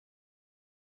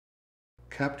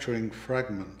capturing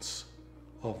fragments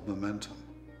of momentum.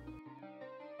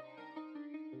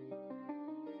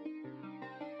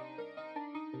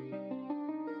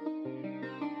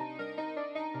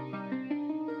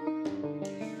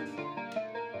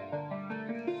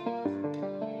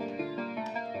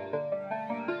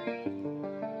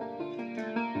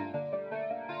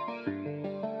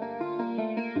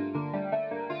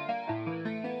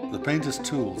 The painter's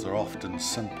tools are often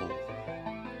simple: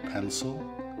 pencil,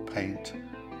 paint,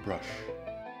 brush.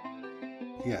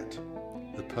 Yet,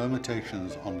 the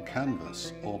permutations on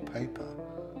canvas or paper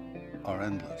are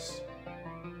endless,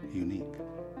 unique.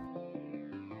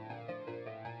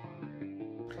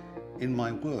 In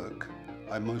my work,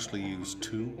 I mostly use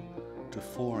 2 to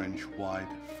 4 inch wide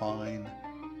fine,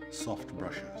 soft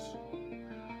brushes.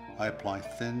 I apply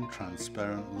thin,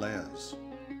 transparent layers,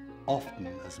 often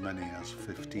as many as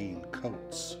 15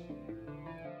 coats.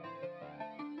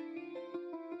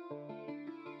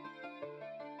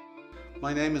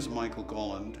 My name is Michael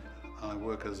Golland. I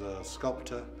work as a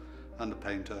sculptor and a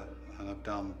painter, and I've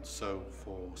done so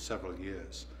for several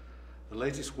years. The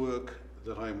latest work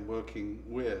that I'm working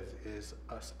with is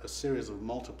a series of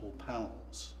multiple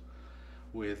panels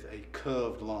with a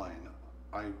curved line.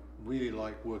 I really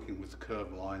like working with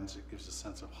curved lines. It gives a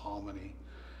sense of harmony.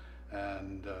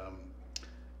 And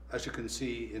as you can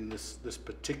see in this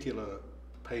particular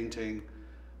painting,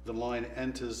 the line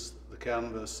enters the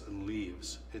canvas and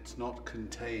leaves. It's not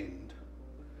contained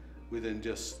within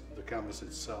just the canvas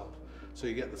itself. So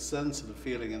you get the sense and the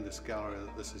feeling in this gallery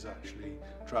that this is actually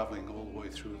traveling all the way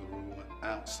through the room,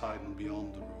 outside and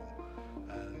beyond the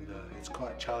room. And it's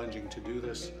quite challenging to do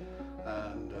this,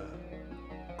 and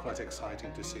quite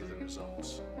exciting to see the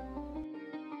results.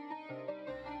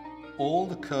 All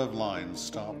the curved lines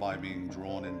start by being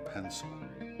drawn in pencil.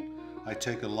 I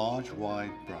take a large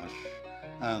wide brush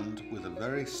and, with a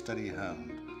very steady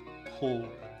hand, pull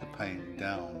the paint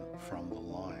down from the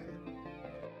line.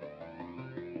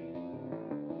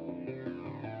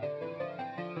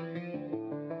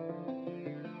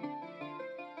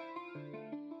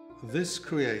 This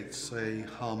creates a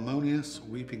harmonious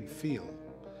weeping feel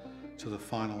to the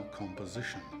final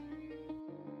composition.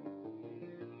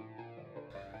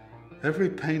 Every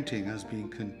painting has been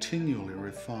continually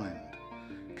refined,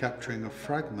 capturing a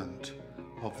fragment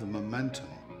of the momentum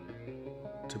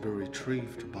to be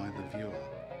retrieved by the viewer.